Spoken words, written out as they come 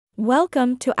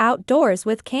Welcome to Outdoors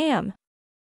with Cam.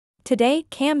 Today,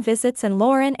 Cam visits an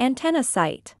LORAN antenna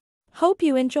site. Hope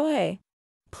you enjoy.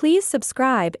 Please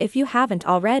subscribe if you haven't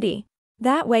already.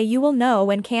 That way you will know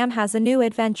when Cam has a new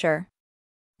adventure.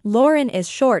 LORAN is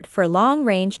short for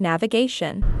long-range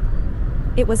navigation.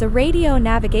 It was a radio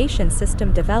navigation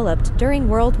system developed during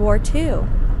World War II.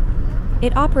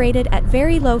 It operated at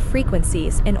very low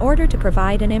frequencies in order to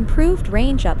provide an improved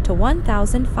range up to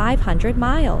 1,500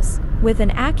 miles, with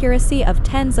an accuracy of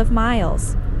tens of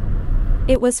miles.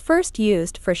 It was first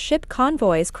used for ship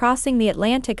convoys crossing the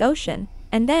Atlantic Ocean,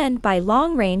 and then by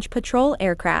long-range patrol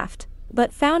aircraft,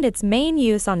 but found its main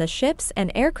use on the ships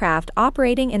and aircraft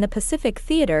operating in the Pacific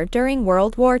Theater during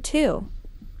World War II.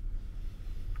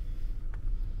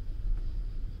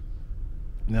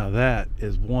 Now that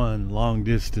is one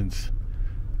long-distance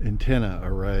antenna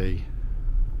array.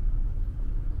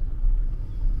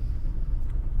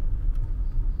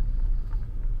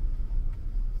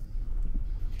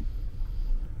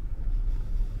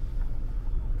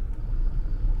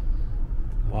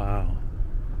 Wow.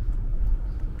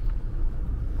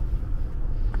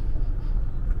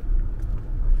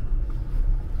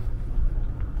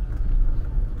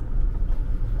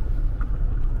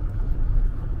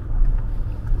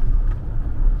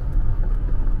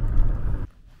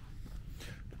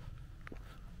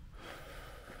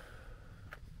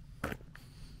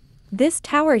 This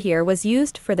tower here was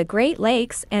used for the Great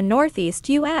Lakes and Northeast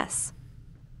U.S.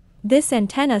 This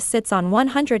antenna sits on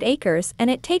 100 acres and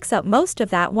it takes up most of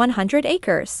that 100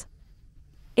 acres.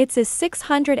 It is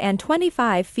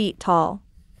 625 feet tall.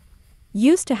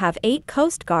 Used to have 8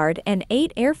 Coast Guard and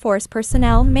 8 Air Force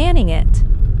personnel manning it.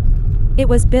 It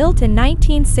was built in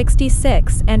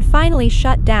 1966 and finally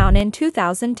shut down in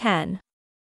 2010.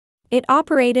 It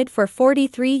operated for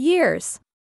 43 years.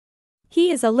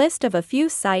 Here is a list of a few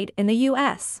sites in the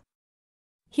U.S.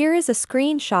 Here is a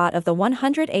screenshot of the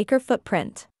 100-acre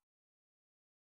footprint.